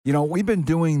We've been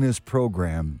doing this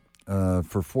program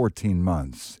for 14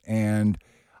 months, and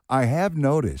I have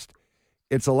noticed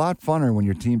it's a lot funner when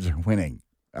your teams are winning.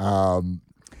 Um,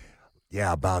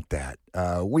 yeah, about that.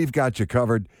 We've got you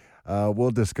covered. We'll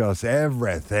discuss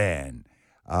everything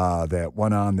that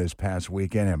went on this past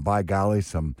weekend, and by golly,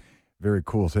 some very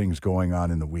cool things going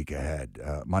on in the week ahead.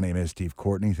 My name is Steve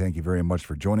Courtney. Thank you very much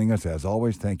for joining us. As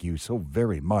always, thank you so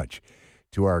very much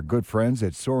to our good friends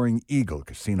at Soaring Eagle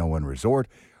Casino and Resort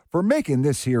for making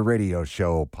this here radio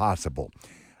show possible.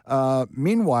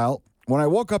 Meanwhile, when I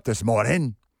woke up this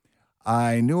morning,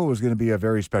 I knew it was going to be a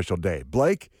very special day.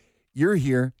 Blake, you're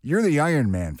here. You're the Iron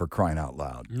Man, for crying out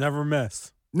loud. Never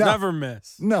miss. No. Never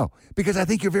miss. No, because I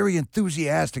think you're very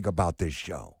enthusiastic about this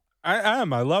show. I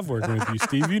am. I love working with you,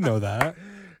 Steve. You know that.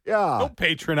 Yeah. Don't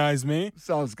patronize me.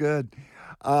 Sounds good.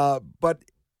 But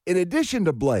in addition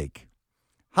to Blake,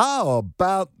 how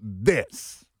about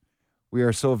this? We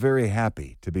are so very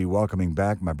happy to be welcoming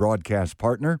back my broadcast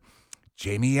partner,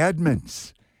 Jamie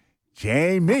Edmonds.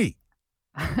 Jamie.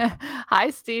 Hi,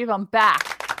 Steve. I'm back.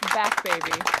 I'm back,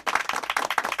 baby.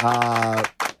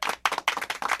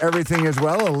 Everything is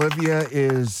well. Olivia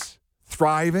is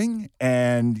thriving,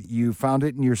 and you found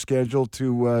it in your schedule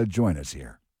to join us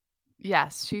here.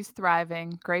 Yes, she's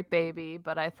thriving. Great baby.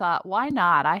 But I thought, why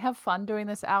not? I have fun doing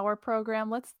this hour program.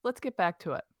 Let's get back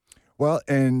to it. Well,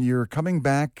 and you're coming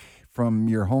back from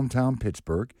your hometown,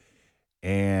 Pittsburgh,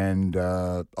 and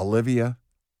Olivia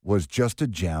was just a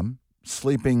gem,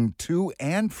 sleeping to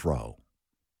and fro.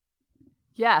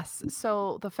 Yes.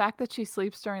 So the fact that she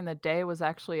sleeps during the day was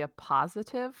actually a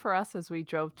positive for us as we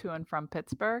drove to and from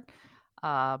Pittsburgh.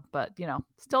 But,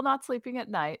 still not sleeping at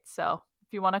night. So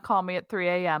if you want to call me at 3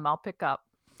 a.m., I'll pick up.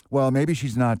 Well, maybe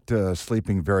she's not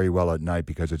sleeping very well at night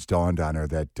because it's dawned on her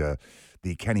that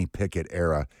the Kenny Pickett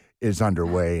era is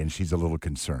underway, and she's a little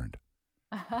concerned.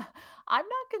 I'm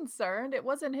not concerned. It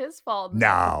wasn't his fault.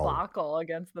 No. Debacle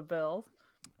against the Bills.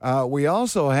 We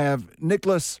also have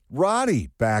Nicholas Roddy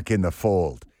back in the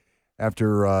fold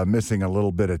after missing a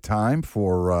little bit of time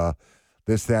for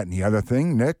this, that, and the other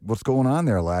thing. Nick, what's going on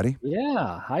there, laddie?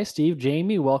 Yeah. Hi, Steve.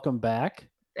 Jamie, welcome back.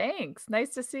 Thanks.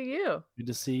 Nice to see you. Good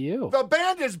to see you. The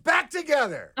band is back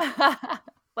together.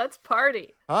 Let's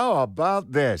party. How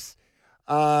about this?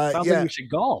 Sounds like we should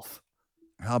golf.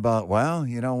 How about, well,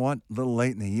 you know what? A little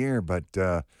late in the year, but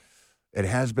it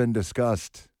has been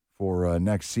discussed for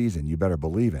next season. You better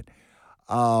believe it.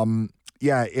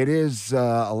 It is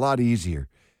a lot easier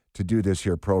to do this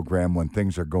here program when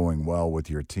things are going well with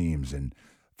your teams. And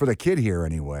for the kid here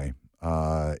anyway,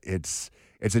 it's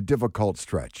a difficult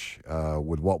stretch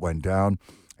with what went down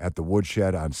at the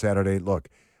Woodshed on Saturday. Look,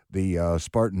 the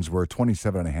Spartans were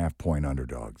 27.5-point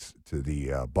underdogs to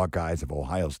the Buckeyes of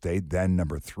Ohio State, then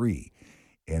number 3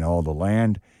 in all the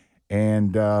land.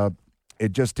 And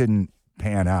it just didn't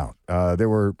pan out. There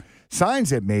were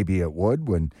signs that maybe it would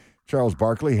when Charles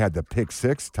Barkley had the pick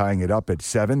six, tying it up at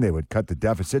 7. They would cut the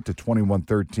deficit to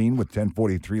 21-13 with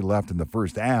 10:43 left in the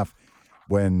first half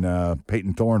when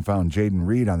Peyton Thorne found Jaden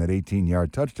Reed on that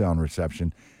 18-yard touchdown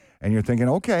reception. And you're thinking,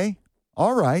 okay,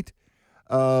 all right.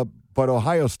 But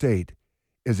Ohio State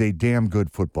is a damn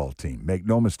good football team. Make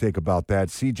no mistake about that.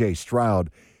 C.J. Stroud,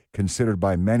 considered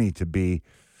by many to be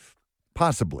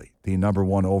possibly the number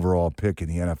 1 overall pick in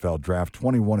the NFL draft,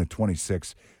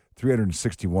 21-26,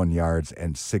 361 yards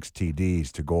and 6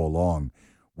 TDs to go along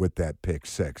with that pick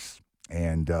six.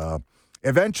 And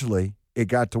eventually it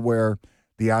got to where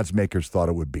the odds makers thought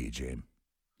it would be, James.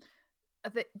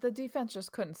 The defense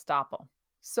just couldn't stop them.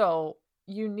 So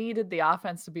you needed the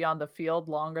offense to be on the field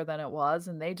longer than it was,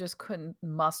 and they just couldn't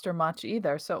muster much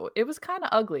either. So it was kind of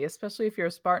ugly, especially if you're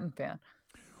a Spartan fan.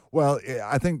 Well,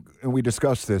 I think we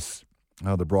discussed this,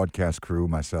 the broadcast crew,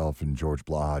 myself and George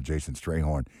Blaha, Jason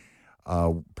Strayhorn.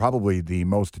 Probably the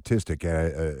most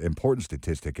important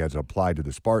statistic as applied to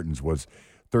the Spartans was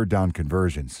third down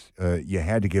conversions. You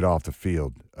had to get off the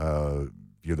field.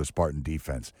 You're the Spartan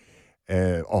defense.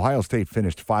 Ohio State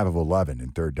finished 5 of 11 in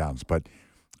third downs, but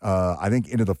I think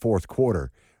into the fourth quarter,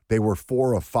 they were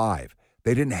 4 of 5.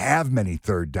 They didn't have many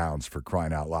third downs, for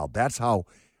crying out loud. That's how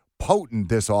potent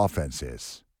this offense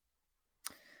is.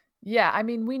 Yeah, I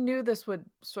mean, we knew this would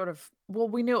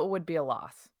we knew it would be a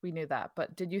loss. We knew that.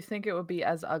 But did you think it would be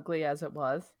as ugly as it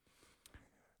was?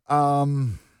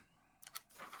 I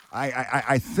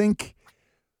think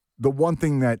the one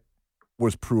thing that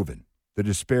was proven, the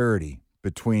disparity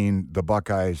between the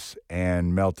Buckeyes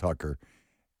and Mel Tucker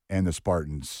and the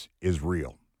Spartans is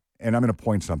real. And I'm going to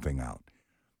point something out.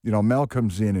 Mel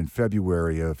comes in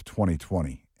February of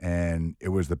 2020, and it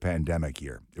was the pandemic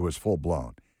year. It was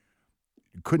full-blown.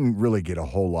 Couldn't really get a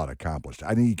whole lot accomplished.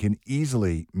 I think you can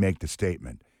easily make the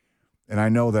statement and I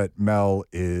know that Mel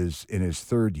is in his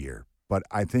third year, but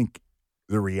I think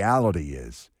the reality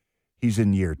is he's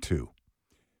in year 2.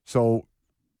 So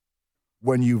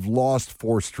when you've lost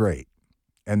 4 straight,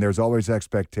 and there's always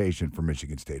expectation for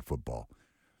Michigan State football,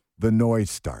 the noise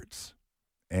starts.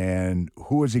 And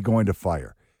who is he going to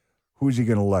fire? Who's he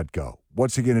going to let go?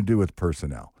 What's he going to do with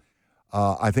personnel?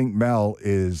 I think Mel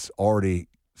is already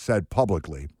said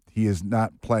publicly he is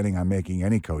not planning on making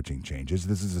any coaching changes.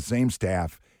 This is the same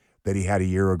staff that he had a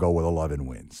year ago with 11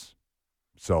 wins.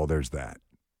 So there's that.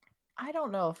 I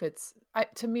don't know if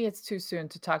to me, it's too soon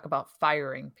to talk about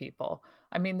firing people.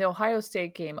 I mean, the Ohio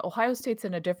State game, Ohio State's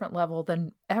in a different level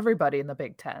than everybody in the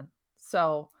Big Ten.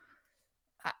 So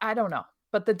I don't know.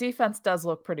 But the defense does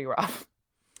look pretty rough.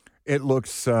 It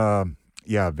looks,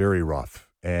 very rough.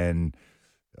 And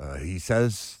he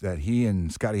says that he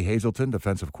and Scotty Hazelton,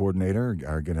 defensive coordinator,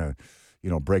 are going to,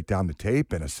 break down the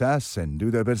tape and assess and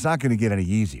do that. But it's not going to get any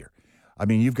easier. I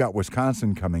mean, you've got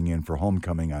Wisconsin coming in for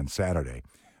homecoming on Saturday.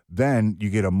 Then you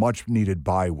get a much-needed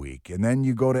bye week, and then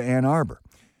you go to Ann Arbor.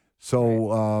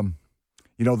 So,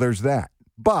 there's that.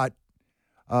 But,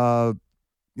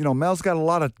 Mel's got a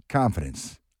lot of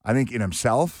confidence, I think, in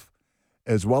himself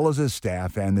as well as his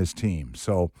staff and this team.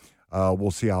 So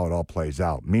we'll see how it all plays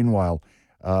out. Meanwhile,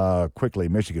 quickly,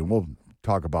 Michigan, we'll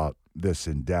talk about this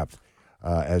in depth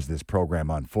as this program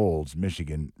unfolds.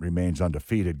 Michigan remains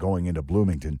undefeated going into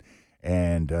Bloomington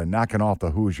and knocking off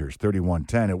the Hoosiers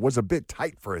 31-10. It was a bit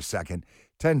tight for a second,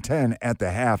 10-10 at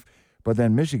the half, but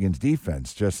then Michigan's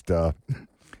defense just kind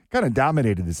of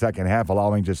dominated the second half,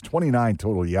 allowing just 29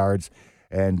 total yards,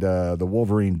 and the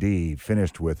Wolverine D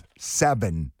finished with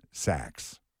 7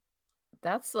 sacks.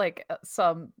 That's like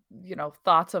some,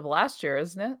 thoughts of last year,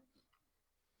 isn't it?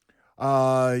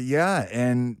 Yeah,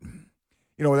 and,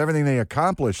 with everything they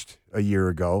accomplished a year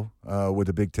ago with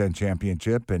the Big Ten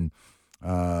championship and,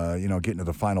 getting to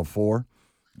the Final Four,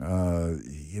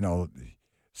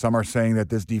 some are saying that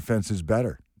this defense is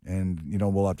better. And,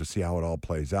 we'll have to see how it all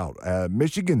plays out.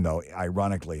 Michigan, though,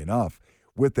 ironically enough,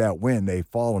 with that win, they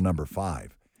fall to number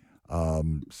 5.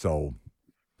 So,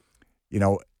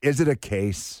 is it a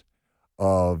case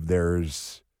of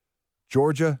there's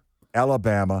Georgia,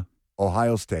 Alabama,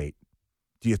 Ohio State?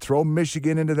 Do you throw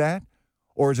Michigan into that?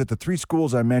 Or is it the 3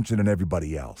 schools I mentioned and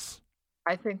everybody else?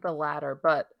 I think the latter,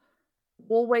 but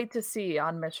we'll wait to see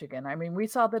on Michigan. I mean, we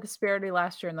saw the disparity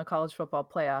last year in the college football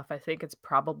playoff. I think it's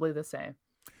probably the same.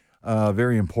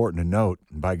 Very important to note,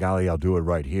 by golly, I'll do it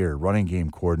right here. Running game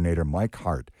coordinator Mike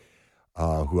Hart,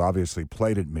 who obviously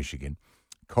played at Michigan,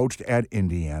 coached at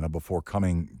Indiana before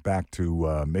coming back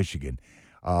to Michigan.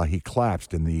 He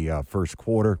collapsed in the first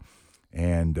quarter,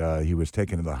 and he was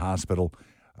taken to the hospital.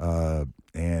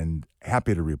 And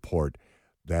happy to report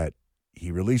that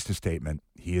he released a statement.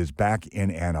 He is back in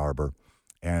Ann Arbor,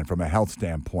 and from a health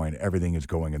standpoint, everything is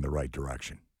going in the right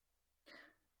direction.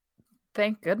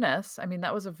 Thank goodness. I mean,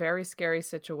 that was a very scary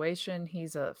situation.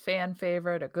 He's a fan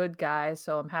favorite, a good guy,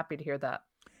 so I'm happy to hear that.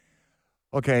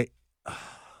 Okay.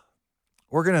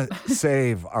 We're going to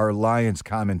save our Lions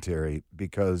commentary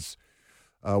because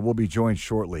we'll be joined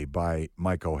shortly by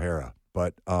Mike O'Hara.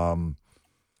 But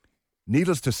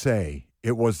needless to say,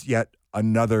 it was yet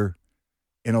another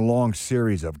in a long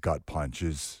series of gut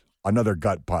punches, another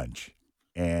gut punch.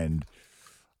 And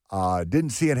didn't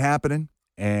see it happening.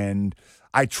 And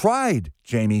I tried,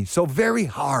 Jamie, so very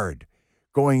hard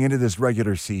going into this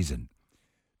regular season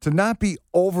to not be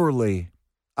overly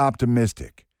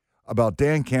optimistic about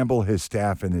Dan Campbell, his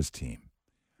staff, and his team.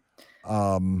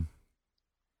 But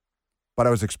I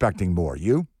was expecting more.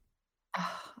 You?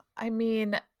 I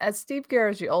mean, as Steve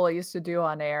Garagiola used to do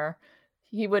on air,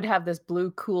 he would have this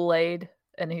blue Kool-Aid,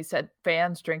 and he said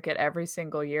fans drink it every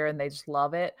single year, and they just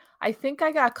love it. I think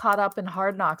I got caught up in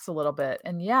Hard Knocks a little bit.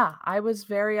 And, yeah, I was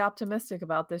very optimistic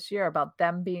about this year, about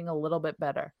them being a little bit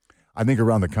better. I think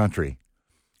around the country,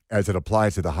 as it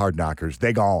applies to the Hard Knockers,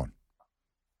 they gone.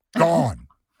 Gone.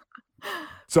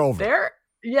 It's over.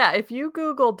 Yeah, if you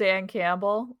Google Dan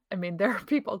Campbell, I mean, there are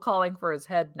people calling for his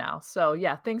head now. So,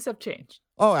 yeah, things have changed.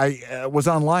 Oh, I was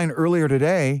online earlier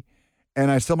today, and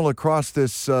I stumbled across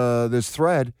this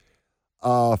thread,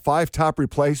 5 top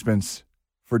replacements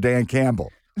for Dan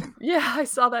Campbell. Yeah, I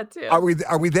saw that too. Are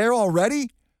we there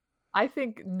already? I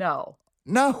think no.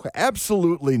 No,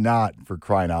 absolutely not, for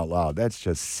crying out loud. That's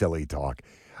just silly talk.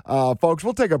 Folks,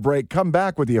 we'll take a break, come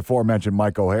back with the aforementioned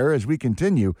Mike O'Hara as we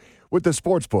continue with the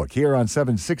Sports Book here on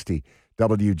 760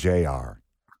 WJR.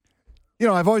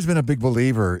 I've always been a big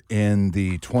believer in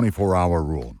the 24-hour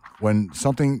rule. When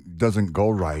something doesn't go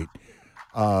right,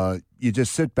 you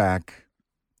just sit back,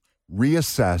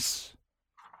 reassess,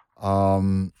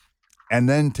 and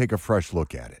then take a fresh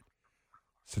look at it.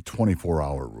 It's a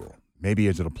 24-hour rule. Maybe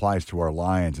as it applies to our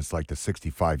Lions, it's like the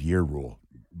 65-year rule.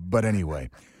 But anyway,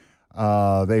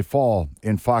 they fall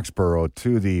in Foxborough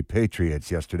to the Patriots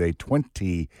yesterday,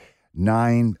 29-0.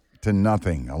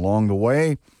 Along the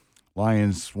way,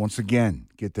 Lions once again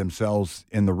get themselves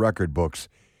in the record books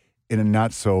in a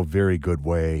not so very good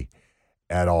way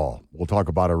at all. We'll talk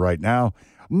about it right now.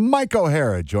 Mike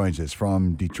O'Hara joins us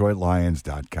from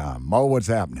DetroitLions.com. Mo, what's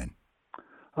happening?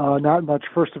 Not much.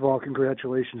 First of all,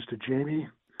 congratulations to Jamie.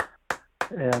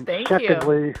 And Thank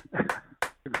secondly,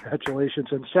 congratulations.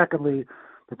 And secondly,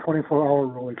 the 24-hour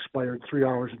rule expired 3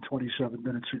 hours and 27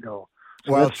 minutes ago.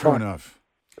 So Well, true enough.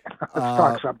 Let's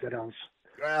talk something else.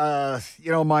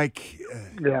 Mike.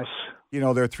 Yes. There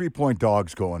are 3-point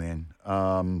dogs going in.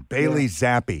 Bailey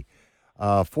Zappi,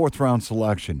 fourth-round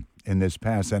selection in this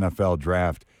past NFL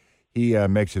draft. He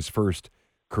makes his first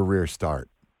career start.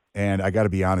 And I got to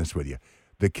be honest with you.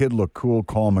 The kid looked cool,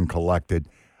 calm, and collected.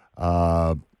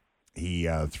 He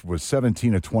was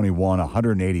 17 of 21,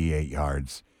 188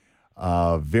 yards,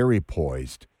 very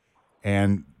poised.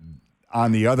 And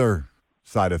on the other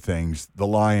side of things, the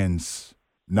Lions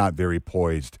not very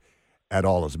poised at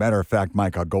all. As a matter of fact,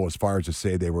 Mike, I'll go as far as to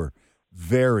say they were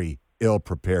very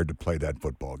ill-prepared to play that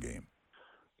football game.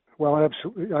 Well,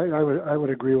 absolutely. I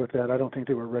would agree with that. I don't think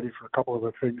they were ready for a couple of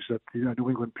the things that the New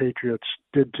England Patriots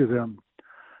did to them,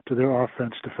 to their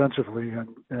offense defensively, and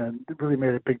it really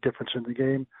made a big difference in the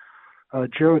game.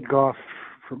 Jared Goff,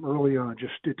 from early on,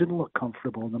 it didn't look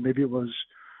comfortable. And maybe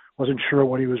wasn't sure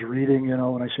what he was reading.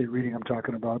 When I say reading, I'm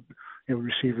talking about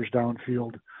receivers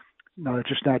downfield.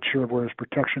 Just not sure where his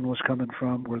protection was coming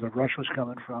from, where the rush was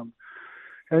coming from.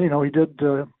 And, he did,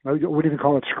 I wouldn't even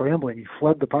call it scrambling. He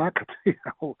fled the pocket,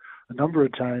 a number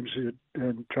of times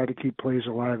and tried to keep plays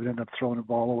alive and ended up throwing the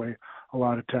ball away a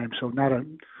lot of times. So not a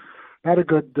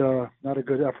good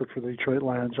effort for the Detroit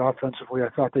Lions offensively. I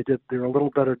thought they were a little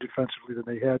better defensively than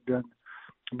they had been,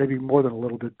 maybe more than a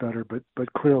little bit better,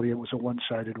 but clearly it was a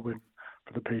one-sided win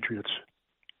for the Patriots.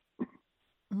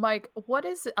 Mike, what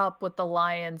is up with the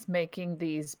Lions making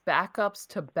these backups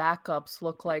to backups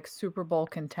look like Super Bowl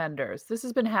contenders? This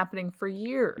has been happening for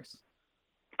years.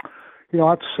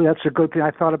 That's a good thing.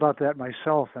 I thought about that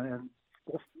myself. And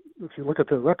if you look at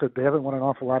the record, they haven't won an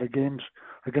awful lot of games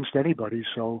against anybody.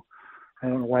 So I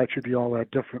don't know why it should be all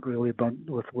that different, really,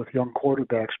 with young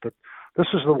quarterbacks. But this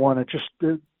is the one that just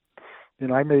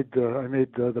I made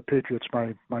the Patriots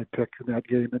my pick in that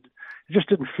game. It just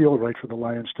didn't feel right for the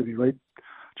Lions to be right.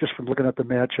 Just from looking at the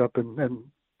matchup and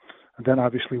then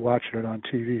obviously watching it on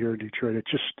TV here in Detroit,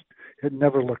 it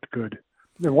never looked good.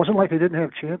 It wasn't like they didn't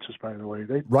have chances, by the way.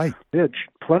 They had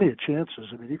plenty of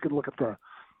chances. I mean, you could look at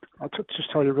I'll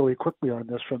just tell you really quickly on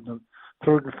this from the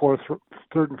third and fourth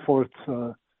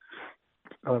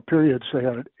periods. They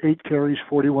had 8 carries,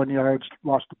 41 yards,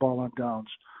 lost the ball on downs.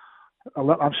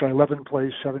 11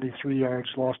 plays, 73 yards,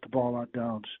 lost the ball on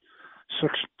downs.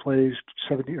 6 plays,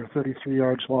 70 or 33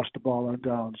 yards, lost the ball on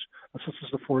downs. This is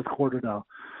the fourth quarter now.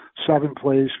 7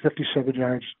 plays, 57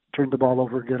 yards, turned the ball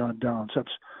over again on downs.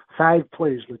 That's 5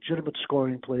 plays, legitimate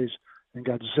scoring plays, and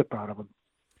got zip out of them.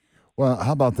 Well,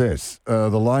 how about this? The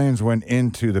Lions went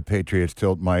into the Patriots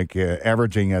tilt, Mike,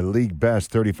 averaging a league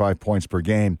best 35 points per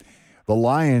game. The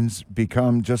Lions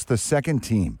become just the second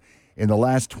team in the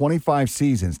last 25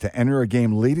 seasons to enter a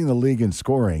game leading the league in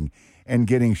scoring and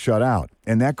getting shut out.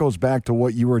 And that goes back to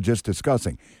what you were just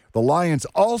discussing. The Lions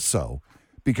also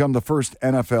become the first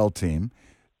NFL team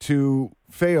to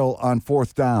fail on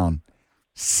fourth down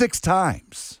 6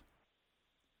 times.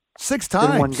 6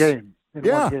 times. In one game.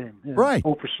 Yeah, one game. Yeah, right.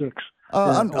 0 for 6.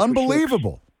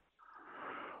 Unbelievable.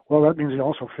 Well, that means they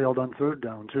also failed on third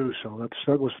down, too. So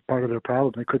that was part of their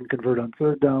problem. They couldn't convert on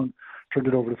third down, turned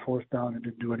it over to fourth down, and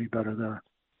didn't do any better there.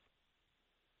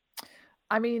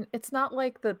 I mean, it's not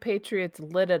like the Patriots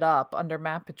lit it up under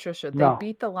Matt Patricia. They No.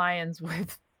 beat the Lions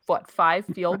with, 5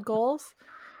 field goals?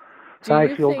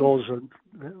 5 field goals,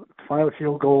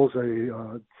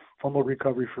 a fumble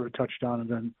recovery for a touchdown, and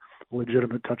then a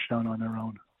legitimate touchdown on their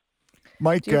own.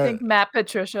 Mike, do you think Matt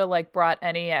Patricia brought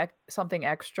something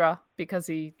extra because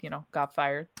he, got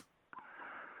fired?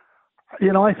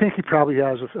 I think he probably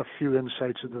has a few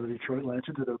insights into the Detroit Lions,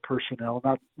 into their personnel,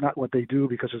 not what they do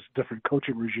because it's a different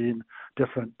coaching regime,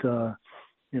 different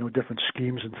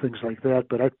schemes and things like that.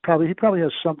 But he probably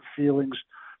has some feelings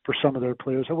for some of their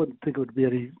players. I wouldn't think it would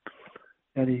be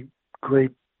any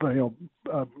great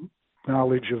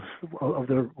knowledge of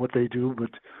their what they do,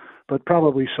 but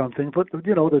probably something. But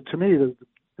to me,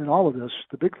 in all of this,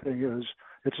 the big thing is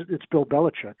it's Bill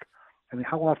Belichick. I mean,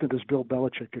 how often does Bill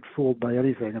Belichick get fooled by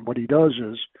anything? And what he does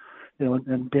is,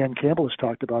 and Dan Campbell has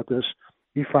talked about this,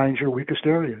 he finds your weakest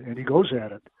area and he goes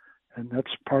at it. And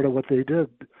that's part of what they did.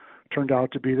 Turned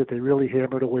out to be that they really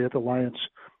hammered away at the Lions'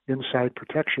 inside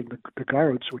protection, the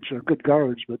guards, which are good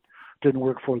guards, but didn't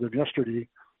work for them yesterday,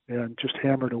 and just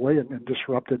hammered away and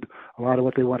disrupted a lot of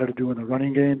what they wanted to do in the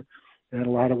running game and a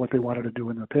lot of what they wanted to do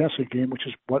in the passing game, which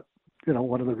is what,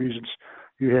 one of the reasons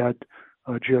you had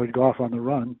Jared Goff on the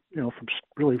run,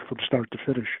 from start to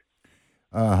finish.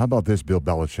 How about this Bill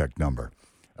Belichick number?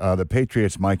 The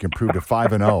Patriots, Mike, improved to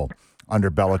 5-0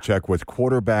 under Belichick with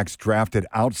quarterbacks drafted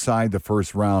outside the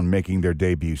first round making their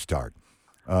debut start.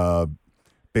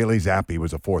 Bailey Zappi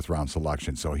was a fourth-round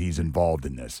selection, so he's involved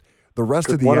in this. The rest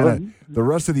of the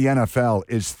NFL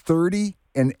is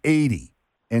 30-80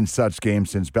 in such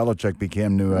games since Belichick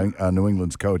became New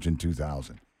England's coach in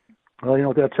 2000. Well,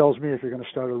 what that tells me. If you're going to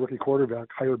start a rookie quarterback,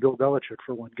 hire Bill Belichick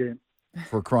for one game.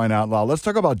 For crying out loud. Let's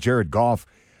talk about Jared Goff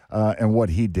and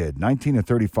what he did.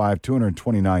 19-35,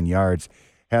 229 yards,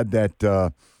 had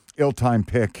that ill-timed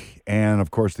pick and,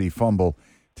 of course, the fumble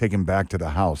taken back to the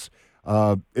house.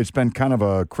 It's been kind of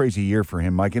a crazy year for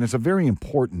him, Mike, and it's a very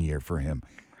important year for him.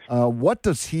 What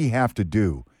does he have to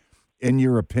do, in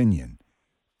your opinion,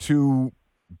 to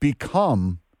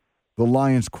become the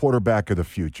Lions quarterback of the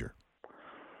future?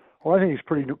 Well, I think he's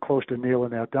pretty close to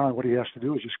nailing that down. What he has to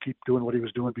do is just keep doing what he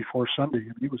was doing before Sunday. I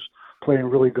mean, he was playing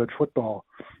really good football.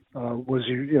 Was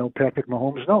he, Patrick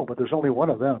Mahomes? No, but there's only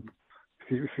one of them.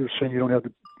 If you're saying you don't have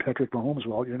the Patrick Mahomes,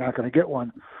 well, you're not going to get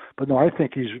one. But no, I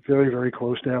think he's very, very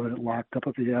close to having it locked up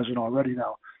if he hasn't already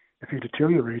now. If he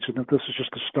deteriorates, and if this is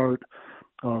just the start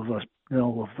of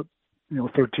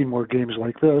 13 more games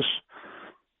like this,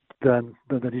 then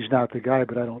he's not the guy.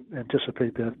 But I don't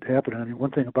anticipate that happening. I mean,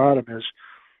 one thing about him is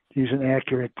he's an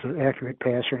accurate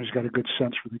passer, and he's got a good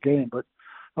sense for the game. But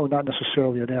not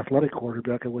necessarily an athletic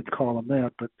quarterback. I wouldn't call him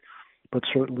that, but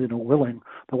certainly willing.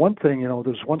 The one thing,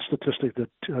 there's one statistic that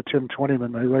Tim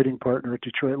Twentyman, my writing partner at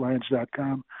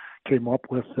DetroitLions.com, came up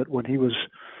with, that when he was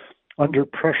under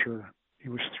pressure, he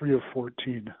was 3 of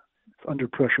 14 under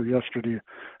pressure yesterday. And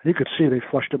you could see they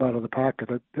flushed him out of the pocket.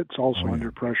 It's also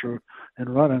under pressure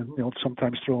and running,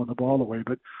 sometimes throwing the ball away,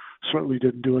 but certainly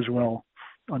didn't do as well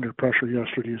under pressure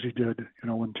yesterday as he did,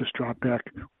 when just dropped back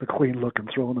the clean look and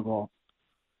throwing the ball.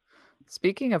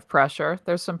 Speaking of pressure,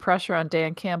 there's some pressure on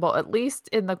Dan Campbell, at least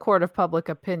in the court of public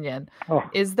opinion. Oh.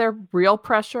 Is there real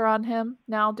pressure on him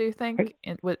now, do you think,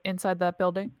 inside that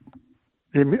building?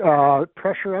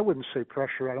 Pressure? I wouldn't say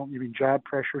pressure. You mean job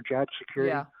pressure, job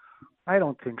security? Yeah. I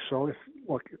don't think so.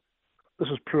 This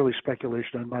is purely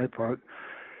speculation on my part.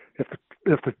 If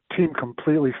the team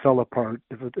completely fell apart,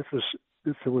 if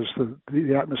it was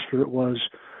the atmosphere it was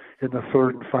in the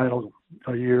third and final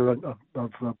year of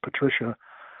Patricia,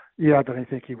 yeah, then I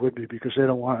think he would be, because they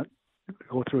don't want to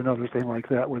go through another thing like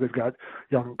that where they've got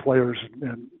young players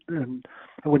and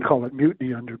I wouldn't call it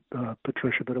mutiny under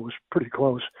Patricia, but it was pretty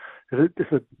close.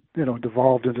 If it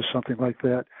devolved into something like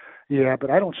that, yeah,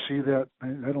 but I don't see that.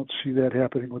 I don't see that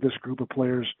happening with this group of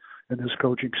players and this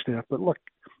coaching staff. But look,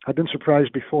 I've been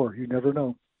surprised before. You never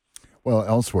know. Well,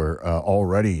 elsewhere,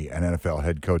 already an NFL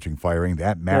head coaching firing.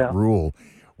 That Matt Rule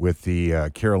with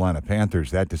the Carolina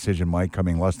Panthers, that decision, Mike,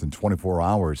 coming less than 24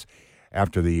 hours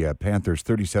after the Panthers'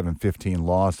 37-15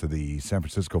 loss to the San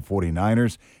Francisco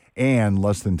 49ers, and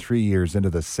less than 3 years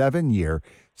into the 7-year,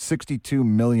 $62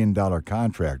 million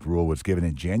contract. Rule was given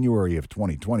in January of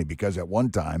 2020 because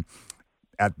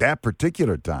at that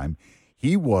particular time,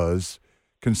 he was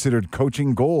considered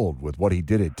coaching gold with what he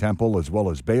did at Temple as well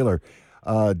as Baylor.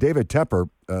 David Tepper,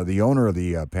 the owner of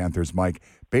the Panthers, Mike,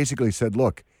 basically said,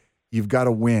 look, you've got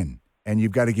to win, and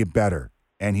you've got to get better.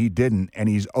 And he didn't, and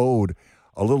he's owed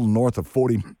a little north of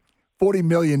 $40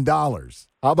 million. How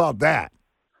about that?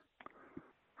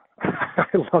 I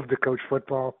love to coach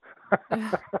football.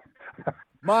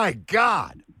 My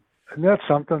God. And that's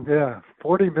something, yeah,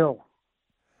 40 mil.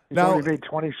 He's now, already made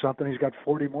 20-something. He's got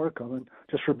 40 more coming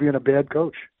just for being a bad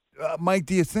coach. Mike,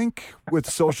 do you think with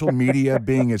social media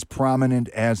being as prominent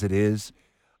as it is,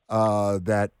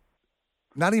 that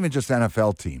not even just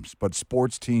NFL teams, but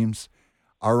sports teams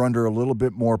are under a little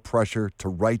bit more pressure to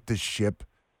right the ship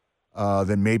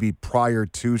than maybe prior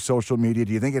to social media?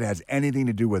 Do you think it has anything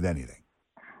to do with anything?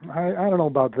 I don't know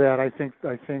about that. I think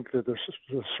that there's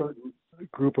a certain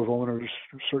group of owners,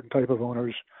 a certain type of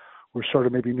owners, who are sort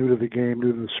of maybe new to the game,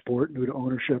 new to the sport, new to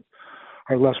ownership,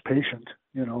 are less patient,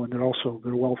 and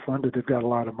they're well funded. They've got a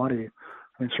lot of money.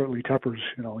 I mean, certainly Tepper's,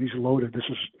 he's loaded.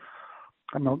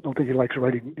 I don't think he likes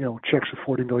writing, checks of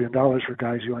 $40 million for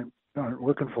guys who aren't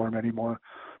working for him anymore.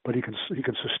 But he can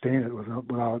sustain it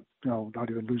without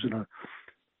not even losing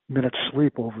minutes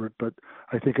sleep over it. But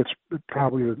I think it's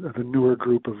probably the newer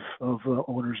group of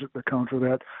owners that account for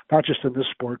that, not just in this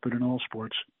sport, but in all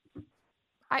sports.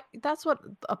 That's what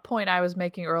a point I was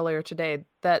making earlier today,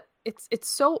 that it's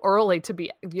so early to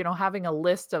be, having a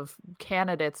list of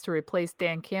candidates to replace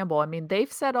Dan Campbell. I mean,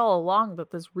 they've said all along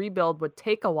that this rebuild would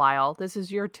take a while. This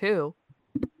is year 2.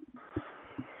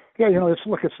 Yeah,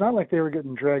 it's not like they were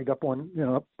getting dragged up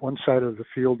up one side of the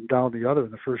field and down the other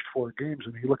in the first 4 games.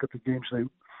 And you look at the games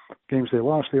they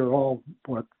lost, they were all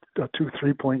 2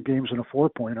 3-point games and a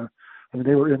 4-pointer. I mean,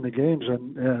 they were in the games,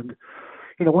 and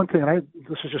one thing, and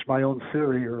this is just my own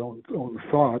theory or own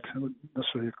thought, it wouldn't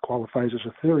necessarily qualifies as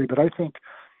a theory, but I think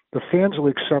the fans will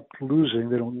accept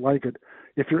losing. They don't like it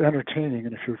if you're entertaining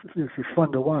and if you're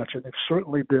fun to watch, and they've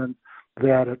certainly been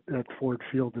that at Ford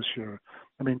Field this year.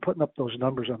 I mean, putting up those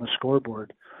numbers on the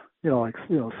scoreboard,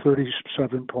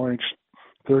 37 points,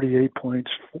 38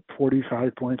 points,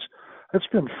 45 points. It's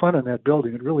been fun in that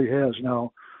building. It really has.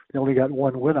 Now, they only got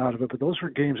 1 win out of it, but those were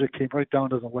games that came right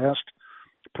down to the last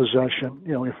possession.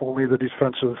 If only the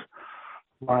defensive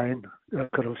line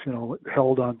could have,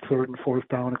 held on 3rd and 4th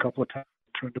down a couple of times,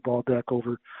 turned the ball back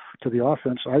over to the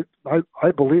offense.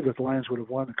 I believe that the Lions would have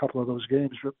won a couple of those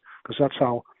games because that's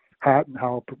how hot and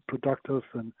how productive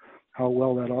and how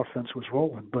well that offense was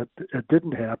rolling. But it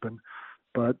didn't happen.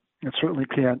 But it certainly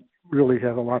can't really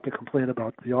have a lot to complain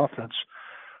about the offense.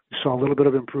 You saw a little bit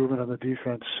of improvement on the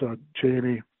defense,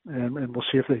 Jamie, and we'll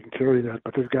see if they can carry that.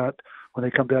 But they've got, when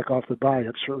they come back off the bye,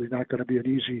 it's certainly not going to be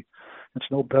it's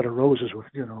no bed of roses with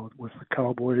the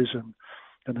Cowboys and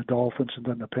the Dolphins and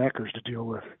then the Packers to deal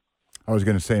with. I was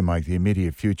going to say, Mike, the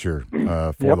immediate future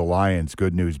for the Lions,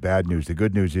 good news, bad news. The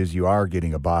good news is you are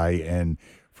getting a bye, and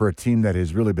for a team that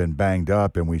has really been banged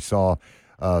up, and we saw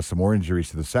some more injuries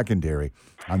to the secondary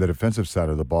on the defensive side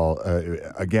of the ball,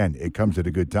 again, it comes at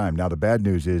a good time. Now, the bad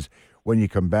news is when you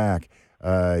come back,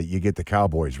 you get the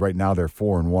Cowboys. Right now, they're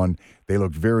 4-1. They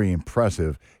looked very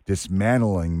impressive,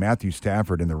 dismantling Matthew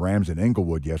Stafford and the Rams in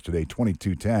Inglewood yesterday,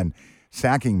 22-10,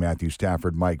 sacking Matthew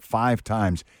Stafford, Mike, 5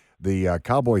 times. The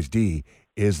Cowboys' D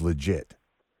is legit.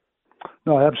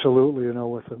 No, absolutely.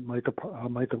 With Micah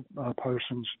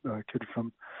Parsons, kid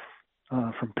from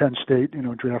Penn State,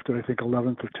 drafted I think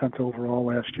 11th or 10th overall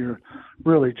last year.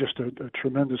 Really, just a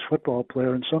tremendous football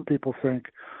player. And some people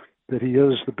think that he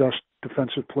is the best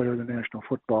defensive player in the National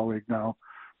Football League now.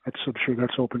 I'm sure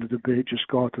that's open to debate. Just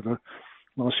go out to the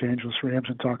Los Angeles Rams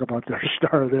and talk about their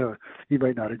star there. He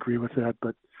might not agree with that,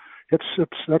 but that's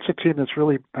a team that's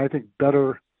really, I think,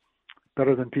 better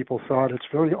than people thought. It's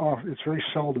very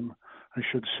seldom, I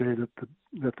should say,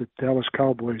 that the Dallas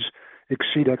Cowboys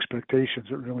exceed expectations.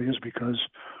 It really is because,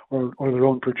 or their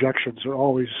own projections are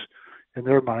always, in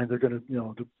their mind, they're going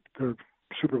to, they're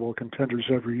Super Bowl contenders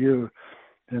every year,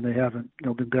 and they haven't,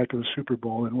 been back to the Super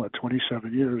Bowl in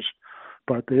 27 years.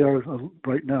 But they are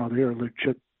right now. They are a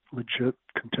legit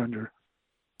contender.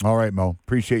 All right, Mo.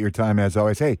 Appreciate your time as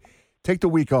always. Hey, take the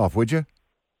week off, would you?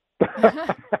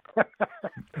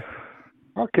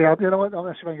 Okay, you know what? I'm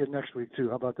going to see if I can get next week, too.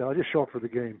 How about that? I'll just show up for the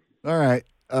game. All right.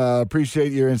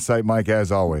 Appreciate your insight, Mike,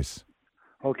 as always.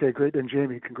 Okay, great. And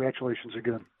Jamie, congratulations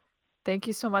again. Thank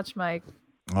you so much, Mike.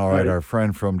 All right, our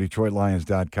friend from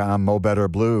DetroitLions.com, Mo Better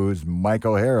Blues, Mike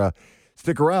O'Hara.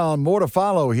 Stick around. More to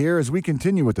follow here as we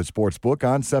continue with the Sportsbook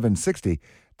on 760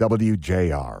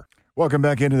 WJR. Welcome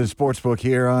back into the Sportsbook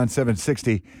here on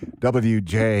 760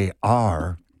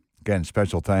 WJR. Again,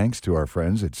 special thanks to our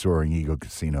friends at Soaring Eagle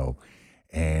Casino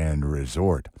and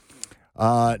Resort.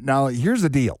 Now, here's the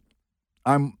deal.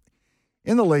 I'm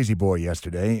in the Lazy Boy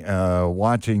yesterday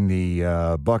watching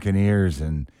the Buccaneers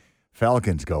and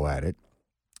Falcons go at it.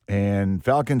 And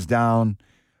Falcons down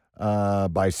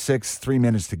by 6, 3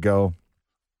 minutes to go,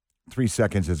 3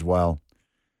 seconds as well.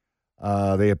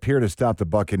 They appear to stop the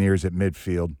Buccaneers at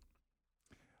midfield.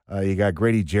 You got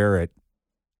Grady Jarrett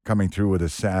coming through with a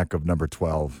sack of number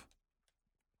 12.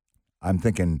 I'm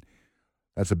thinking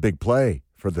that's a big play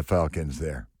for the Falcons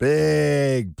there.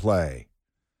 Big play.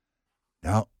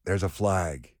 Now, there's a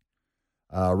flag.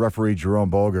 Referee Jerome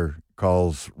Boger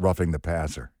calls roughing the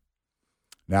passer.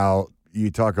 Now, you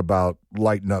talk about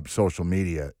lighting up social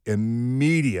media.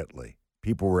 Immediately,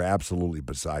 people were absolutely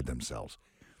beside themselves.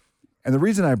 And the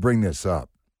reason I bring this up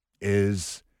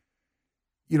is,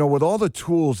 with all the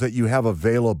tools that you have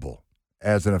available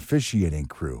as an officiating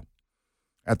crew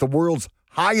at the world's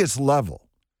highest level,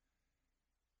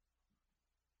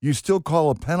 you still call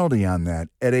a penalty on that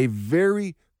at a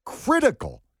very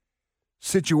critical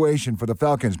situation for the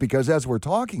Falcons because as we're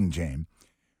talking, James,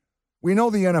 we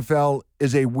know the NFL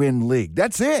is a win league.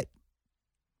 That's it.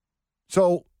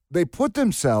 So they put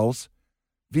themselves,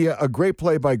 via a great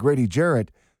play by Grady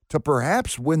Jarrett, to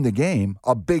perhaps win the game,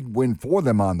 a big win for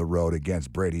them on the road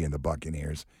against Brady and the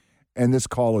Buccaneers, and this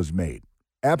call is made.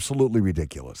 Absolutely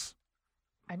ridiculous.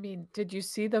 I mean, did you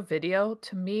see the video?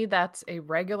 To me, that's a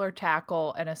regular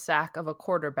tackle and a sack of a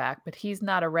quarterback, but he's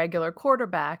not a regular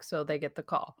quarterback, so they get the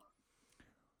call.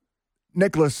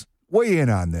 Nicholas, weigh in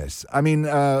on this. I mean,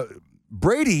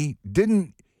 Brady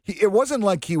it wasn't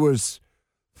like he was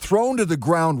thrown to the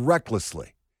ground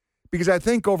recklessly, because I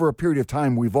think over a period of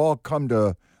time, we've all come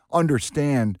to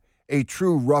understand a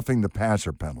true roughing the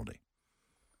passer penalty.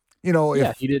 You know,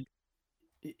 he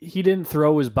didn't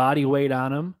throw his body weight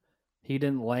on him. He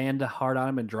didn't land hard on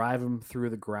him and drive him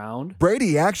through the ground.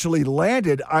 Brady actually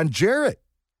landed on Jarrett.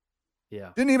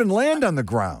 Yeah. Didn't even land on the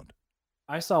ground.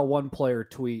 I saw one player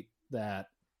tweet that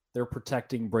they're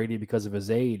protecting Brady because of his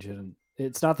age, and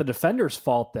it's not the defender's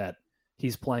fault that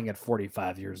he's playing at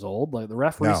 45 years old. Like, the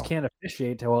referees can't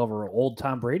officiate however old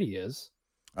Tom Brady is.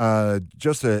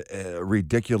 Just a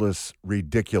ridiculous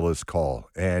call.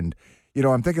 And, you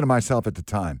know, I'm thinking to myself at the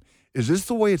time, is this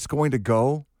the way it's going to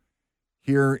go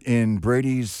here in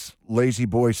Brady's lazy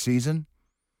boy season?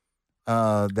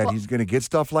 He's going to get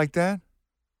stuff like that?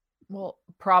 Well,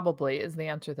 probably is the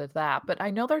answer to that. But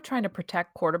I know they're trying to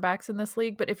protect quarterbacks in this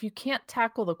league, but if you can't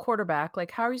tackle the quarterback,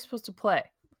 like, how are you supposed to play?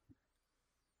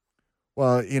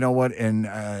 Well, you know what? And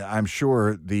I'm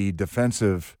sure the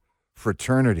defensive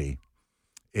fraternity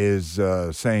is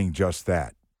saying just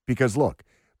that. Because, look,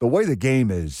 the way the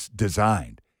game is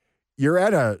designed, you're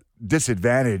at a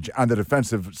disadvantage on the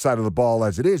defensive side of the ball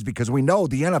as it is, because we know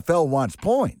the NFL wants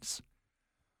points.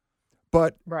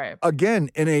 But, again,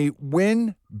 in a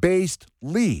win-based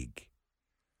league,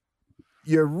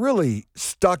 you really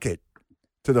stuck it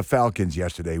to the Falcons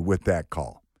yesterday with that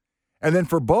call. And then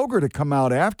for Boger to come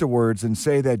out afterwards and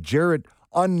say that Jarrett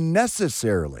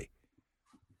unnecessarily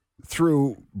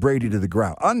threw Brady to the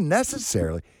ground.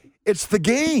 Unnecessarily. It's the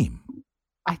game.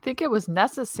 I think it was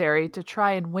necessary to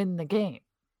try and win the game.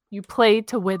 You played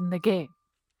to win the game.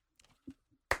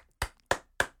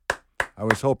 I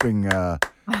was hoping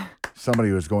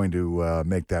somebody was going to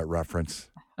make that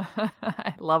reference.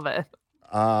 I love it.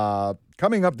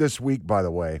 Coming up this week, by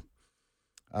the way,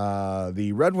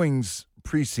 the Red Wings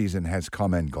preseason has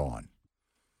come and gone.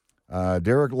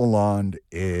 Derek Lalonde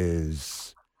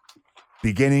is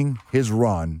beginning his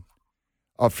run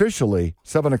officially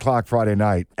 7 o'clock Friday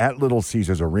night at Little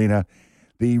Caesars Arena.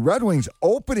 The Red Wings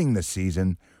opening the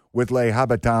season with Les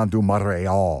Habitants du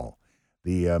Montréal,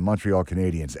 the Montreal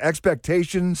Canadiens.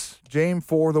 Expectations, James,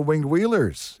 for the Winged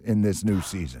Wheelers in this new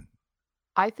season?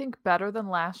 I think better than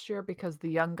last year because the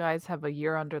young guys have a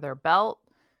year under their belt.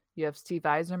 You have Steve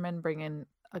Yzerman bringing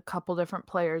a couple different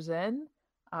players in.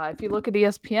 If you look at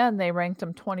ESPN, they ranked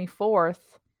them 24th.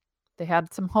 They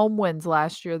had some home wins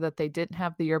last year that they didn't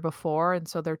have the year before, and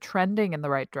so they're trending in the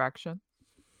right direction.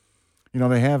 You know,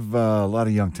 they have a lot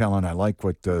of young talent. I like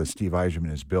what Steve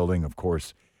Yzerman is building, of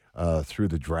course, through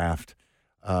the draft.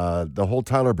 The whole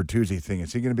Tyler Bertuzzi thing,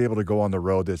 is he going to be able to go on the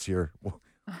road this year?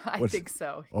 I think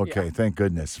so. Okay, yeah. Thank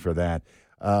goodness for that.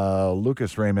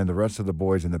 Lucas Raymond, the rest of the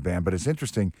boys in the band. But it's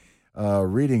interesting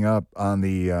reading up on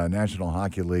the National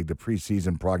Hockey League, the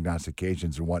preseason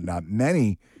prognostications and whatnot.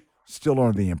 Many still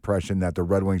under the impression that the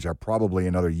Red Wings are probably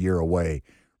another year away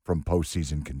from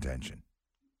postseason contention.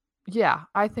 Yeah,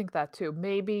 I think that too.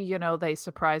 Maybe, they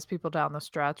surprise people down the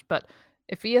stretch, but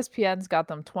if ESPN's got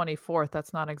them 24th,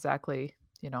 that's not exactly,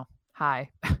 high.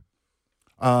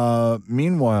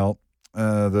 Meanwhile,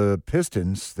 the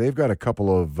Pistons, they've got a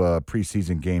couple of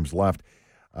preseason games left.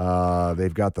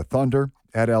 They've got the Thunder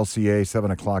at LCA,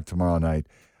 7 o'clock tomorrow night.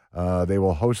 They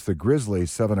will host the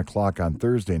Grizzlies, 7 o'clock on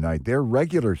Thursday night. Their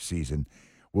regular season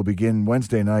will begin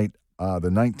Wednesday night, the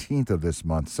 19th of this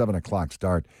month, 7 o'clock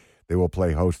start. They will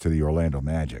play host to the Orlando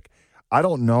Magic. I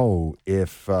don't know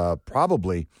if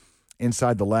probably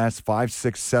inside the last 5,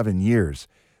 6, 7 years,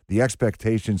 the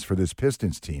expectations for this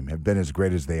Pistons team have been as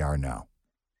great as they are now.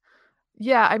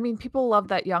 Yeah, I mean, people love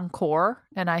that young core,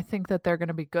 and I think that they're going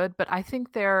to be good, but I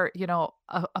think they're,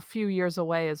 a few years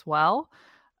away as well.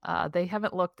 They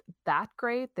haven't looked that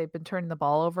great. They've been turning the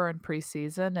ball over in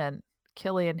preseason, and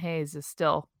Killian Hayes is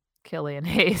still Killian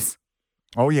Hayes.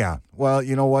 Oh, yeah. Well,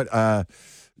 you know what?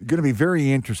 Going to be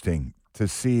very interesting to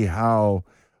see how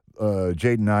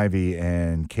Jaden Ivey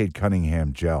and Cade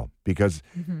Cunningham gel, because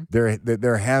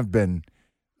there have been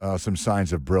some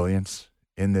signs of brilliance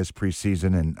in this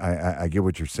preseason, and I get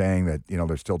what you're saying, that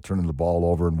they're still turning the ball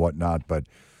over and whatnot, but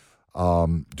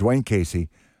Dwayne Casey,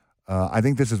 I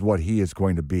think this is what he is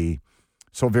going to be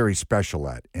so very special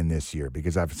at in this year,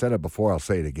 because I've said it before, I'll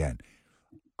say it again.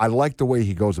 I like the way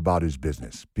he goes about his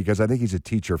business, because I think he's a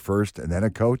teacher first and then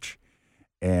a coach,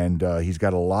 and he's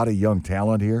got a lot of young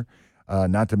talent here.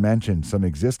 Not to mention some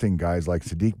existing guys like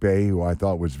Sadiq Bey, who I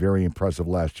thought was very impressive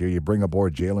last year. You bring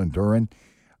aboard Jalen Duran.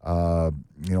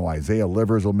 Isaiah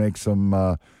Livers will make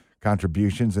some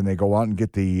contributions, and they go out and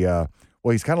get the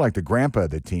he's kind of like the grandpa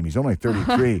of the team. He's only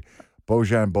 33,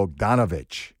 Bojan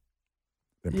Bogdanovic.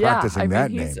 Been practicing that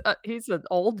name. He's an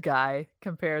old guy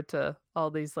compared to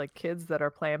all these like kids that are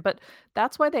playing. But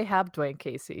that's why they have Dwayne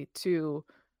Casey to,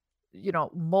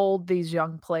 mold these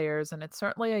young players. And it's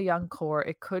certainly a young core.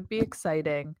 It could be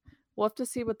exciting. We'll have to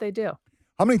see what they do.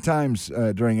 How many times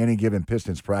during any given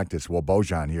Pistons practice will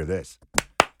Bojan hear this?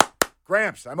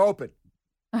 Gramps, I'm open.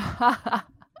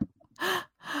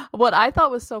 What I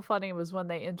thought was so funny was when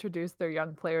they introduced their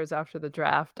young players after the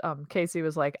draft. Casey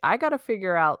was like, I got to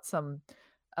figure out some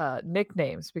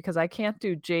nicknames because I can't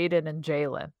do Jaden and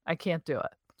Jalen. I can't do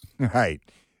it. Right.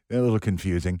 A little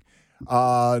confusing.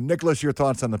 Nicholas, your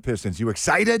thoughts on the Pistons? You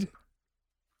excited?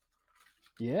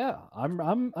 Yeah,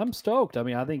 I'm stoked. I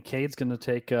mean, I think Cade's going to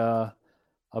take a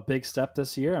big step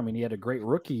this year. I mean, he had a great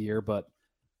rookie year, but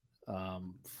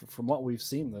from what we've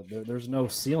seen, there's no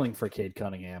ceiling for Cade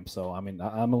Cunningham. So, I mean,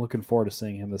 I'm looking forward to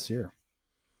seeing him this year.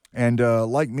 And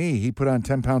like me, he put on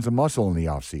 10 pounds of muscle in the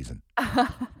offseason.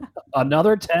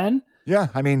 Another 10? Yeah,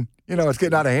 I mean, it's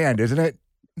getting out of hand, isn't it?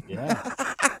 Yeah.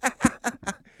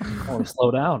 I want to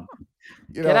slow down.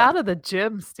 Get out of the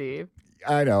gym, Steve.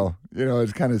 I know.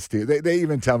 It's kind of stupid. They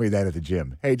even tell me that at the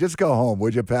gym. Hey, just go home,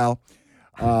 would you, pal?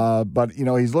 But,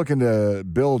 he's looking to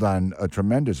build on a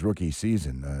tremendous rookie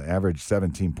season. Averaged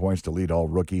 17 points to lead all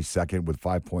rookies, second with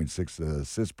 5.6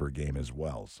 assists per game as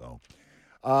well. So,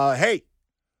 hey,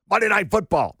 Monday Night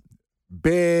Football.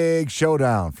 Big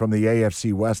showdown from the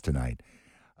AFC West tonight.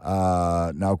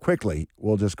 Now, quickly,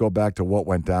 we'll just go back to what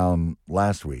went down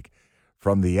last week.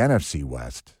 From the NFC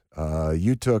West,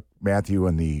 you took Matthew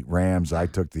and the Rams. I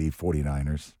took the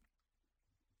 49ers.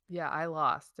 Yeah, I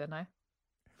lost, didn't I?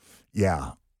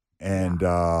 Yeah. And,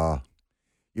 I'm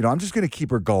just going to keep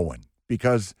her going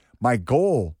because my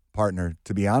goal, partner,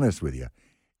 to be honest with you,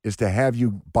 is to have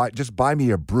you buy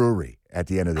me a brewery at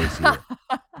the end of this year.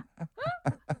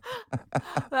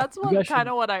 That's kind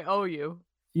of what I owe you.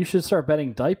 You should start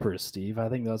betting diapers, Steve. I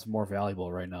think that's more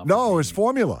valuable right now. No, it's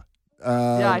formula.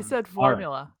 Yeah, I said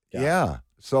formula. Right. Yeah.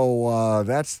 So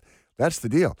that's the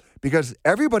deal because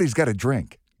everybody's got a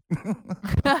drink.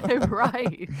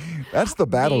 Right. That's the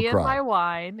battle Me cry. and my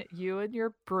wine, you and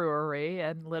your brewery,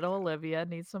 and little Olivia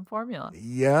needs some formula.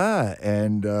 Yeah,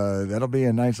 and that'll be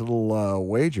a nice little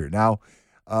wager. Now,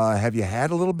 have you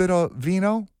had a little bit of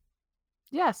vino?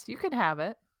 Yes, you can have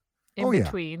it in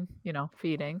between,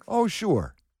 feedings. Oh,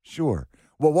 sure.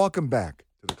 Well, welcome back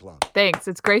to the club. Thanks.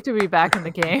 It's great to be back in the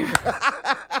game.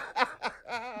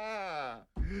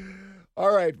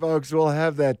 All right, folks, we'll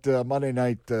have that Monday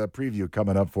night preview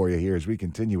coming up for you here as we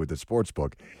continue with the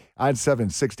Sportsbook on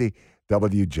 760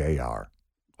 WJR.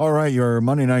 All right, your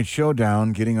Monday night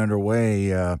showdown getting underway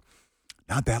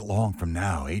not that long from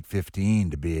now,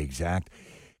 8:15 to be exact.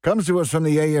 Comes to us from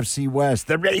the AFC West,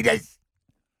 the Raiders.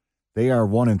 They are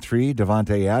 1-3.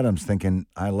 Devontae Adams thinking,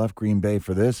 I left Green Bay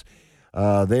for this.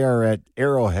 They are at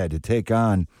Arrowhead to take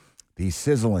on the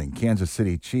sizzling Kansas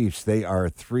City Chiefs. They are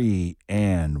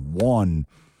 3-1.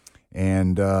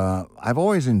 And I've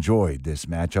always enjoyed this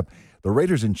matchup. The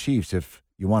Raiders and Chiefs, if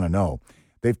you want to know,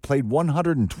 they've played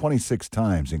 126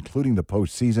 times, including the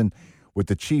postseason, with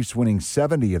the Chiefs winning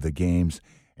 70 of the games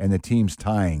and the teams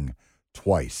tying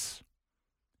twice.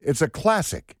 It's a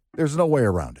classic. There's no way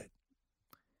around it.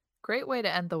 Great way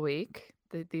to end the week.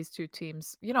 These two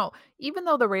teams, even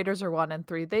though the Raiders are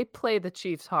 1-3, they play the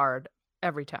Chiefs hard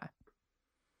every time.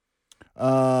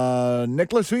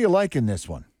 Nicholas, who you like in this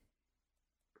one?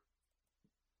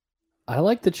 I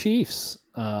like the Chiefs.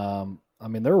 I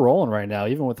mean, they're rolling right now,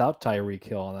 even without Tyreek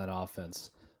Hill on that offense.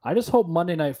 I just hope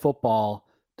Monday Night Football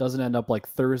doesn't end up like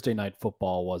Thursday Night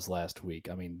Football was last week.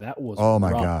 I mean, that was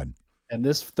my God. And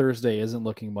this Thursday isn't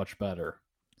looking much better.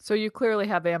 So you clearly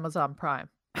have Amazon Prime.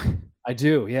 I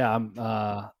do,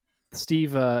 yeah.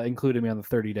 Steve included me on the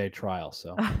 30-day trial,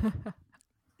 so.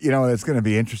 It's going to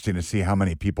be interesting to see how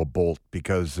many people bolt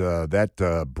because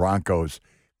that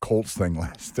Broncos-Colts thing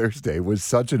last Thursday was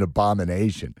such an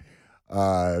abomination.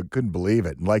 Couldn't believe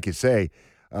it. And like you say,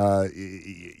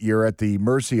 you're at the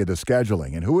mercy of the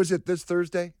scheduling. And who is it this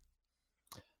Thursday?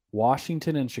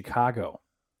 Washington and Chicago.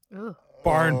 Ugh.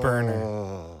 Barn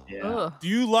burner. Yeah. Ugh. Do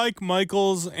you like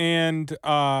Michaels and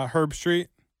Herb Street?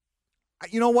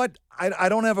 You know what? I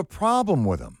don't have a problem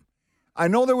with him. I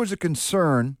know there was a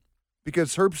concern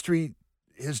because Herb Street,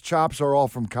 his chops are all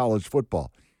from college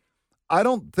football. I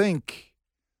don't think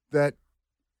that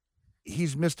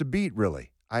he's missed a beat,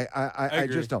 really. I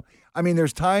just don't. I mean,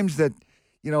 there's times that,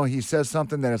 he says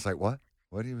something that it's like, what?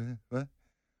 What do you, what?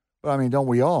 Well, I mean, don't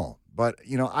we all? But,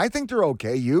 I think they're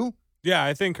okay. You? Yeah,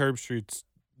 I think Herbstreit's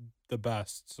the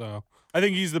best. So I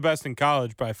think he's the best in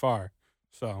college by far.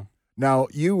 So now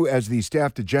you, as the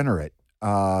staff degenerate, you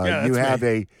have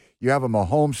a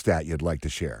Mahomes stat you'd like to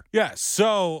share. Yeah.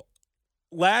 So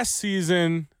last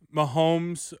season,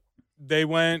 Mahomes, they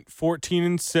went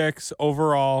 14-6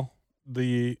 overall,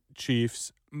 the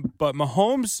Chiefs. But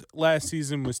Mahomes last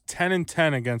season was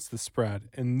 10-10 against the spread,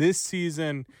 and this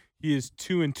season he is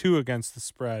 2-2 against the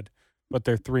spread, but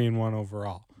they're 3-1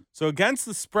 overall. So against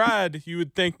the spread, you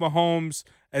would think Mahomes,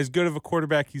 as good of a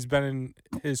quarterback he's been in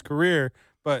his career,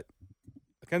 but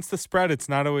against the spread, it's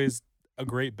not always a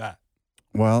great bet.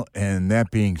 Well, and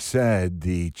that being said,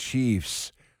 the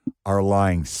Chiefs are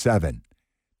lying 7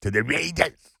 to the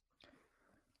Raiders.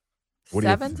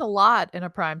 7's a lot in a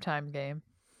primetime game.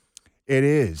 It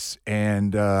is,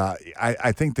 and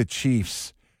I think the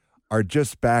Chiefs are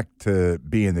just back to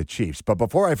being the Chiefs. But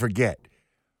before I forget,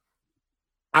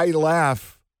 I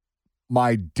laugh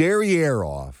my derriere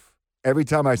off every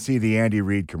time I see the Andy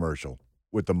Reid commercial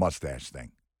with the mustache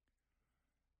thing.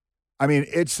 I mean,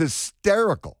 it's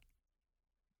hysterical.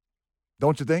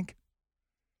 Don't you think?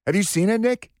 Have you seen it,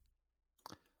 Nick?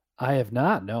 I have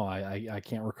not. No, I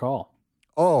can't recall.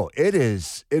 Oh, it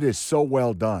is so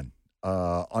well done.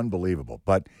 Unbelievable.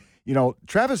 But,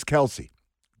 Travis Kelce,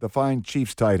 the fine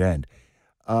Chiefs tight end,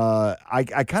 I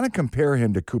kind of compare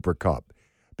him to Cooper Kupp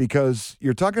because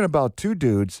you're talking about two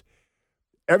dudes.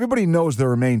 Everybody knows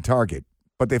they're a main target,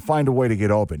 but they find a way to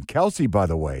get open. Kelce, by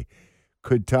the way,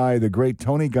 could tie the great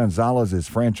Tony Gonzalez's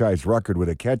franchise record with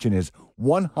a catch in his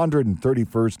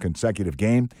 131st consecutive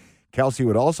game. Kelce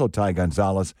would also tie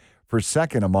Gonzalez for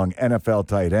second among NFL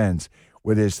tight ends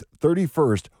with his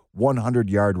 31st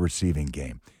 100-yard receiving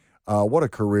game. What a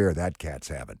career that cat's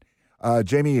having.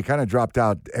 Jamie, you kind of dropped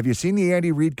out. Have you seen the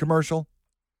Andy Reid commercial?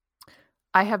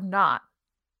 I have not.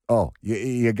 Oh,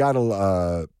 you got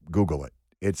to Google it.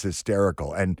 It's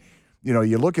hysterical. And,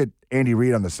 you look at Andy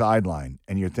Reid on the sideline,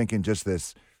 and you're thinking just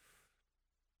this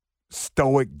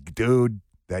stoic dude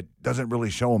that doesn't really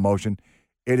show emotion.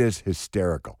 It is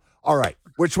hysterical. All right.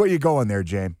 Which way you going there,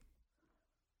 James?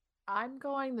 I'm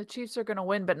going the Chiefs are going to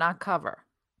win but not cover.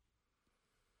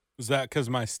 Is that because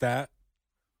my stat?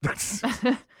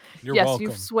 You're yes, welcome.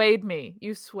 you've swayed me.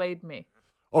 You swayed me.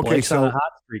 Okay, Blake's so on a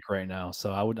hot streak right now,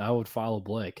 so I would follow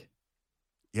Blake.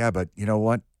 Yeah, but you know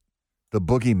what? The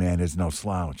boogeyman is no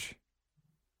slouch.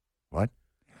 What?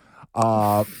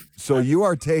 So you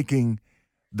are taking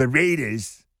the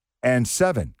Raiders and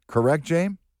 7, correct,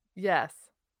 James? Yes.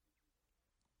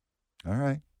 All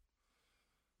right.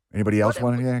 Anybody else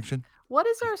want any action? What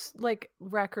is our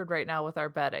record right now with our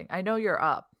betting? I know you're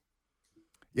up.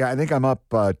 Yeah, I think I'm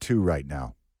up 2 right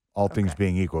now, all things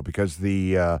being equal, because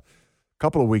the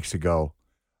couple of weeks ago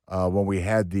when we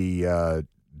had the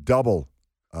double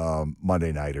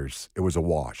Monday Nighters, it was a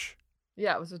wash.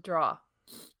 Yeah, it was a draw.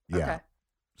 Yeah. Okay.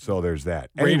 So there's that.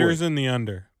 Raiders and the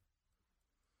under.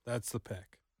 That's the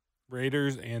pick.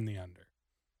 Raiders and the under.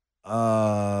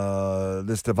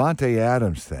 This Davante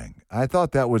Adams thing, I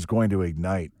thought that was going to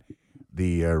ignite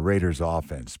the Raiders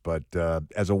offense, but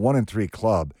as a 1-3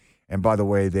 club, and by the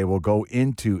way, they will go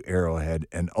into Arrowhead,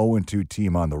 an 0-2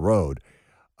 team on the road.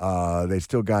 They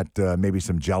still got maybe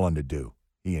some gelling to do,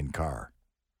 he and Carr.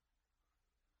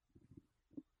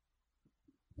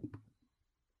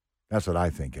 That's what I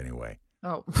think anyway.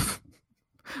 Oh,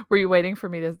 were you waiting for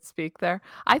me to speak there?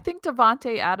 I think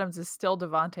Davante Adams is still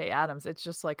Davante Adams. It's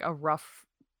just like a rough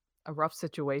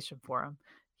situation for him.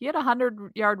 He had a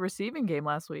 100-yard receiving game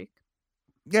last week.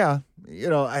 Yeah,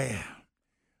 I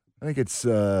think it's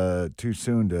too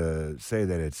soon to say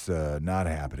that it's not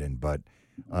happening, but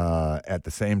at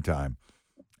the same time,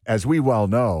 as we well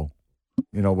know,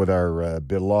 with our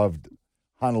beloved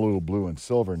Honolulu Blue and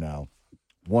Silver now,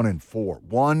 1-4.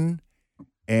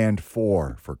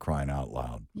 1-4 for crying out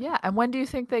loud. Yeah, and when do you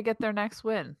think they get their next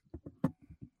win?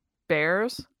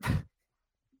 Bears? I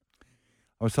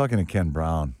was talking to Ken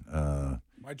Brown.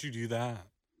 Why'd you do that?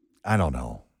 I don't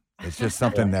know. It's just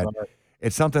something that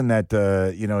it's something that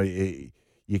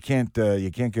you can't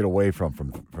get away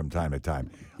from time to time.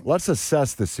 Let's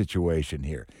assess the situation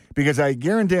here, because I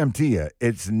guarantee you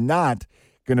it's not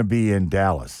going to be in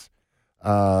Dallas.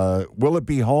 Will it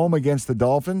be home against the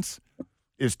Dolphins?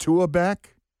 Is Tua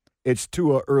back? It's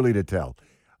too early to tell.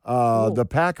 The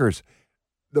Packers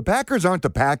aren't the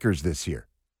Packers this year.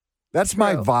 That's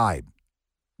my vibe.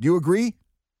 Do you agree?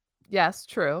 Yes,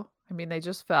 true. I mean, they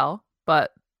just fell,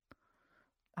 but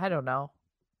I don't know.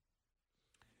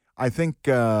 I think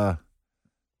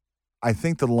I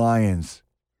think the Lions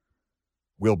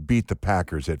will beat the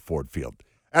Packers at Ford Field.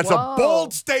 That's Whoa. a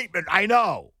bold statement, I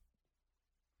know.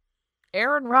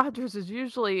 Aaron Rodgers is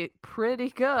usually pretty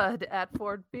good at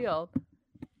Ford Field.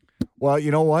 Well,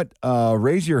 you know what?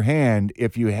 Raise your hand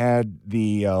if you had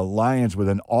the Lions with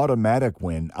an automatic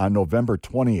win on November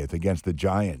 20th against the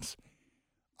Giants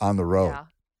on the road.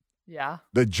 Yeah.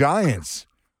 The Giants.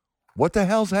 What the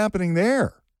hell's happening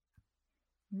there?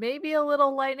 Maybe a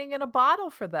little lightning in a bottle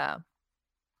for them.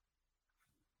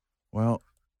 Well,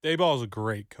 Dayball's a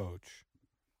great coach.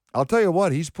 I'll tell you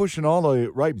what, he's pushing all the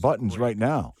right buttons right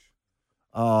now.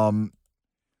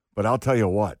 But I'll tell you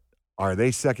what, are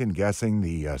they second-guessing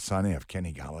the signing of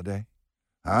Kenny Golladay?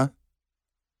 Huh?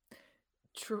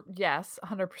 Yes,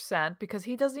 100%, because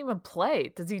he doesn't even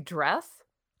play. Does he dress?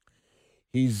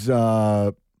 He's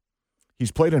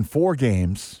played in 4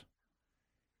 games.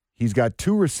 He's got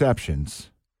 2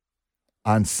 receptions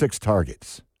on 6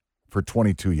 targets for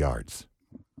 22 yards.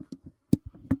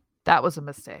 That was a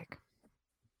mistake.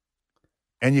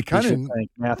 And you kind of thank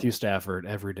Matthew Stafford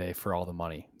every day for all the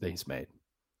money that he's made.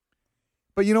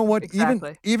 But you know what?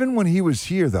 Exactly. Even when he was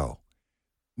here, though,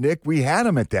 Nick, we had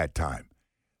him at that time.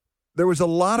 There was a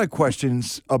lot of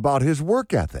questions about his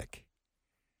work ethic.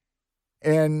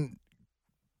 And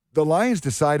the Lions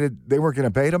decided they weren't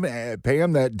going to pay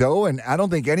him that dough, and I don't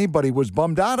think anybody was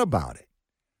bummed out about it.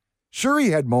 Sure, he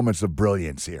had moments of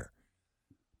brilliance here.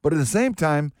 But at the same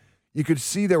time, you could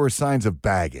see there were signs of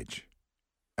baggage.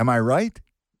 Am I right?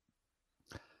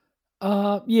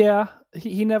 Yeah.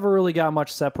 He never really got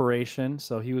much separation,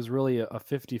 so he was really a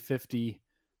 50-50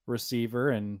 receiver,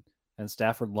 and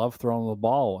Stafford loved throwing the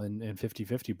ball in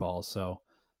 50-50 balls. So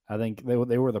I think they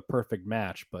were the perfect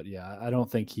match. But, yeah, I don't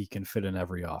think he can fit in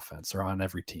every offense or on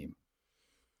every team.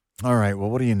 All right. Well,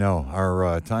 what do you know?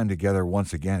 Our time together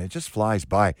once again, it just flies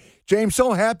by. James,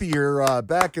 so happy you're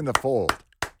back in the fold.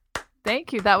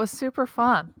 Thank you. That was super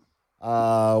fun.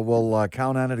 We'll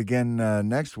count on it again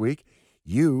next week.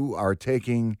 You are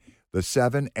taking the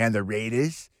 7 and the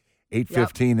Raiders.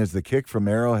 8:15 is the kick from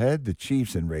Arrowhead. The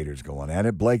Chiefs and Raiders going at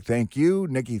it. Blake, thank you.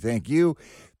 Nikki, thank you.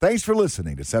 Thanks for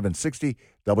listening to 760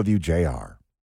 WJR.